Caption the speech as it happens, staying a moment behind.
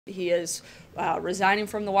He is resigning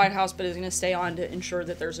from the White House, but is going to stay on to ensure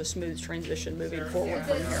that there's a smooth transition moving forward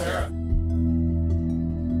from here.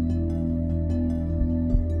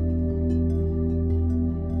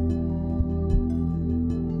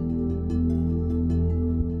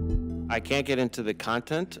 I can't get into the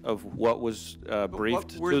content of what was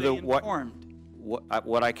briefed to the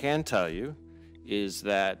what I can tell you is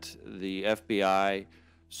that the FBI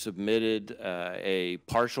submitted a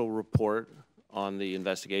partial report on the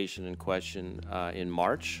investigation in question in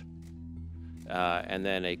March, and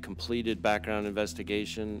then a completed background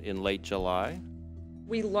investigation in late July.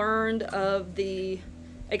 We learned of the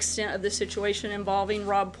extent of the situation involving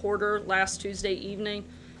Rob Porter last Tuesday evening,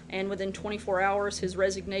 and within 24 hours his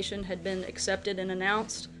resignation had been accepted and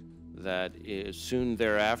announced. That soon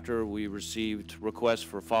thereafter we received requests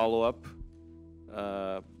for follow-up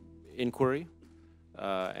inquiry,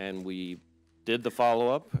 and we did the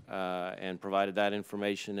follow-up and provided that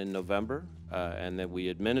information in November, and then we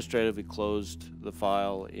administratively closed the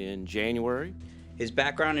file in January. His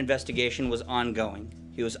background investigation was ongoing.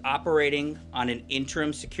 He was operating on an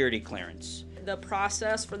interim security clearance. The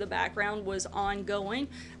process for the background was ongoing,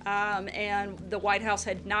 and the White House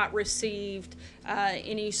had not received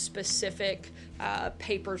any specific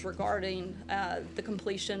papers regarding the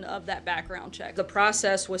completion of that background check. The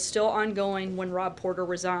process was still ongoing when Rob Porter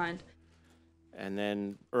resigned. And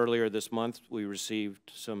then earlier this month, we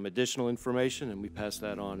received some additional information, and we passed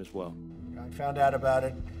that on as well. I found out about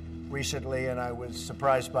it recently, and I was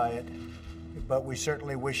surprised by it. But we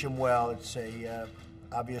certainly wish him well. It's a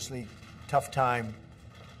obviously tough time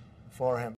for him.